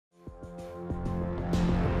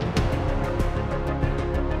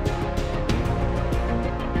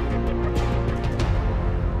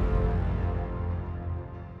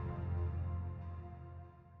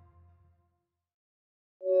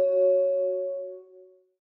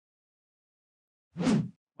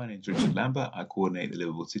My name is Richard Lambert. I coordinate the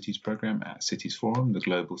Livable Cities Programme at Cities Forum, the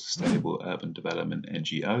global sustainable urban development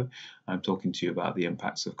NGO. I'm talking to you about the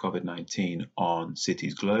impacts of COVID-19 on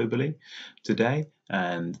cities globally today.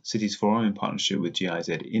 And Cities Forum, in partnership with GIZ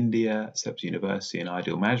India, SEPS University and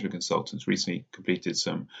Ideal Management Consultants, recently completed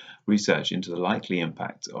some research into the likely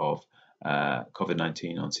impact of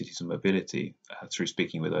COVID-19 on cities and mobility through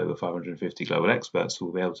speaking with over 550 global experts who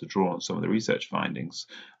will be able to draw on some of the research findings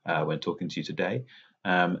when talking to you today.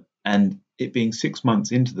 And it being 6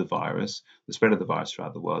 months into the virus, the spread of the virus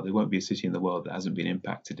throughout the world, there won't be a city in the world that hasn't been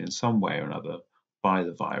impacted in some way or another by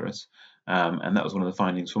the virus. And that was one of the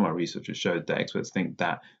findings from our research, which showed that experts think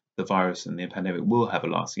that the virus and the pandemic will have a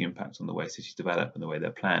lasting impact on the way cities develop and the way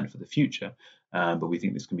they're planned for the future. But we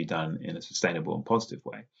think this can be done in a sustainable and positive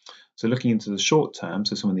way. So looking into the short term,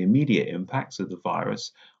 so some of the immediate impacts of the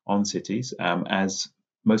virus on cities, as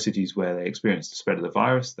most cities where they experienced the spread of the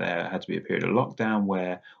virus, there had to be a period of lockdown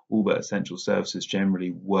where all but essential services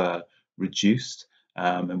generally were reduced.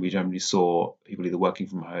 And we generally saw people either working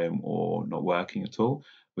from home or not working at all.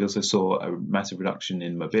 We also saw a massive reduction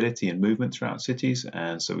in mobility and movement throughout cities.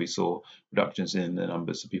 And so we saw reductions in the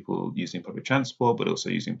numbers of people using public transport, but also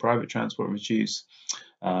using private transport reduce.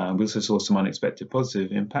 We also saw some unexpected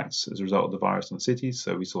positive impacts as a result of the virus on cities.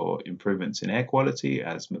 So we saw improvements in air quality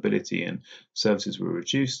as mobility and services were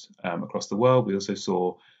reduced across the world. We also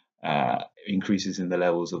saw increases in the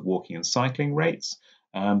levels of walking and cycling rates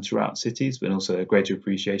throughout cities, but also a greater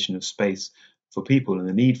appreciation of space for people and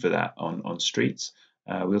the need for that on streets.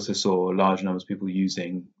 We also saw large numbers of people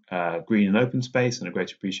using green and open space and a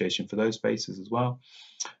greater appreciation for those spaces as well.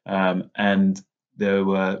 And there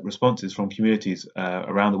were responses from communities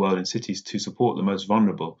around the world in cities to support the most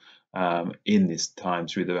vulnerable in this time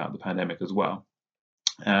throughout the pandemic as well.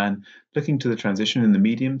 And looking to the transition in the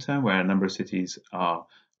medium term, where a number of cities are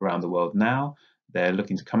around the world now, they're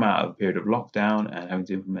looking to come out of a period of lockdown and having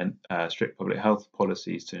to implement strict public health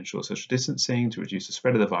policies to ensure social distancing, to reduce the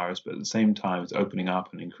spread of the virus, but at the same time it's opening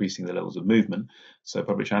up and increasing the levels of movement. So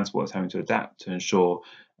public transport is having to adapt to ensure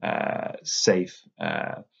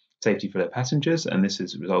safety for their passengers, and this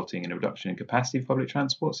is resulting in a reduction in capacity of public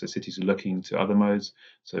transport. So cities are looking to other modes,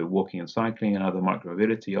 so walking and cycling and other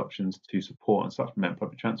micromobility options to support and supplement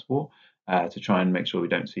public transport to try and make sure we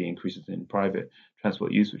don't see increases in private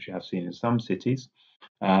transport use, which we have seen in some cities.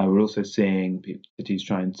 We're also seeing cities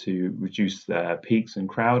trying to reduce their peaks and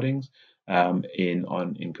crowdings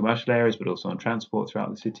in commercial areas, but also on transport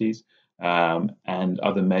throughout the cities, and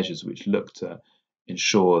other measures which look to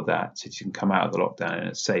ensure that cities can come out of the lockdown in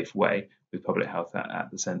a safe way with public health at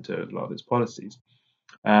the centre of a lot of its policies.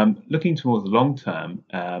 Looking towards the long term,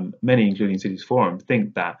 many, including Cities Forum,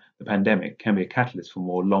 think that the pandemic can be a catalyst for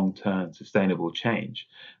more long-term sustainable change.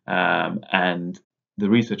 And the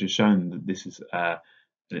research has shown that this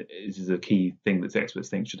is a key thing that experts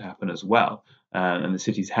think should happen as well. And the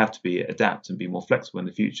cities have to adapt and be more flexible in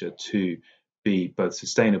the future to be both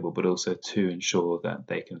sustainable, but also to ensure that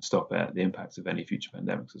they can stop the impacts of any future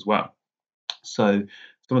pandemics as well. So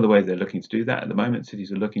some of the ways they're looking to do that at the moment,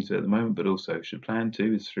 cities are looking to at the moment, but also should plan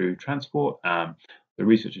to, is through transport. The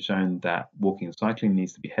research has shown that walking and cycling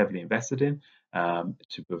needs to be heavily invested in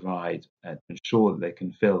to provide, to ensure that they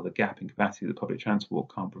can fill the gap in capacity that public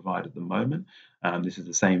transport can't provide at the moment. This is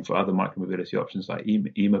the same for other micromobility options like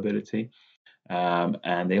e-mobility.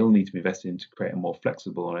 And they all need to be invested in to create a more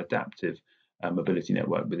flexible and adaptive mobility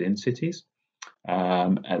network within cities.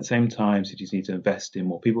 At the same time, cities need to invest in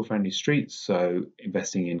more people-friendly streets, so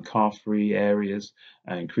investing in car-free areas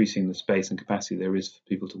and increasing the space and capacity there is for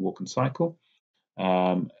people to walk and cycle.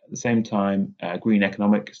 At the same time, green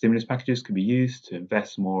economic stimulus packages can be used to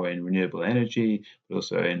invest more in renewable energy, but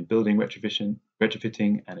also in building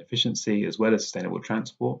retrofitting and efficiency, as well as sustainable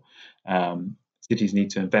transport. Cities need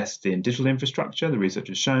to invest in digital infrastructure. The research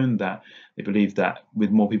has shown that they believe that with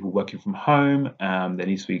more people working from home, there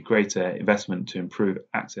needs to be greater investment to improve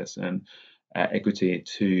access and equity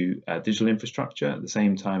to digital infrastructure, at the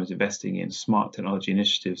same time as investing in smart technology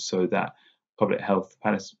initiatives so that public health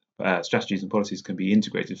strategies and policies can be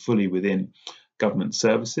integrated fully within government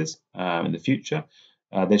services in the future.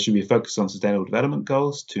 There should be a focus on sustainable development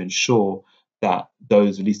goals to ensure that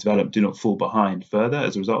those least developed do not fall behind further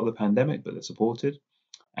as a result of the pandemic, but they're supported.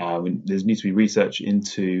 There needs to be research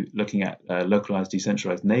into looking at localized,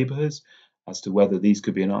 decentralized neighborhoods as to whether these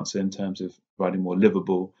could be an answer in terms of providing more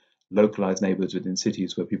livable, localized neighborhoods within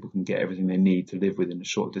cities where people can get everything they need to live within a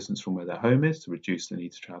short distance from where their home is, to reduce the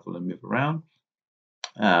need to travel and move around.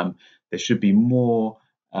 There should be more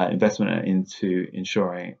investment into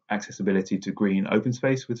ensuring accessibility to green open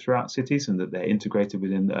space throughout cities and that they're integrated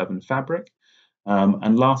within the urban fabric.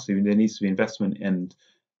 And lastly, there needs to be investment and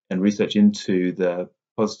and research into the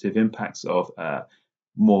positive impacts of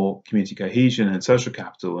more community cohesion and social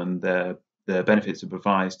capital, and the benefits it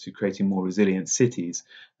provides to creating more resilient cities,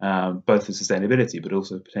 both for sustainability but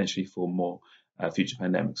also potentially for more future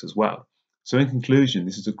pandemics as well. So in conclusion,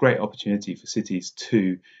 this is a great opportunity for cities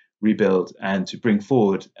to rebuild and to bring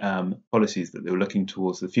forward policies that they're looking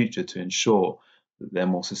towards the future to ensure that they're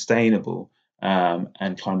more sustainable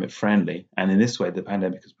and climate friendly. And in this way, the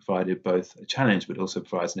pandemic has provided both a challenge but also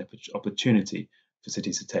provides an opportunity for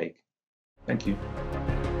cities to take. Thank you.